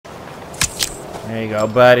There you go,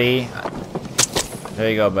 buddy. There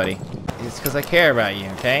you go, buddy. It's because I care about you,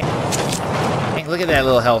 okay? Hey, look at that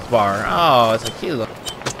little health bar. Oh, it's a cute little...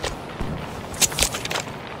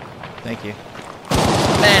 Thank you.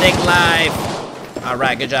 Medic life!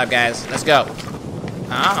 Alright, good job, guys. Let's go.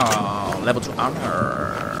 Oh, level 2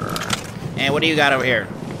 armor. And what do you got over here?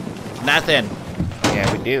 Nothing.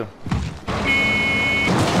 Yeah, we do.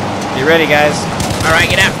 You ready, guys? Alright,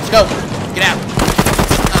 get out. Let's go. Get out.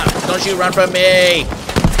 Don't you run from me.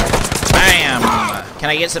 Bam. Can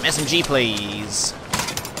I get some SMG, please?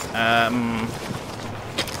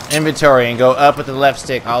 Inventory and go up with the left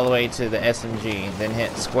stick all the way to the SMG. Then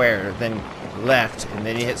hit square. Then left. And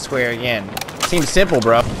then you hit square again. Seems simple,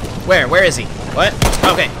 bro. Where is he? What?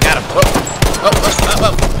 Okay, got him. Whoa.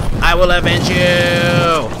 Whoa. I will avenge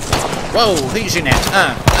you. Whoa, who you shooting at?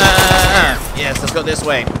 Yes, let's go this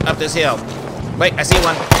way. Up this hill. Wait, I see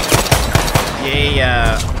one.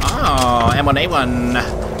 Yeah. Oh,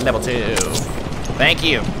 M1A1. Level 2. Thank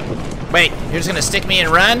you. Wait, you're just gonna stick me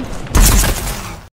and run?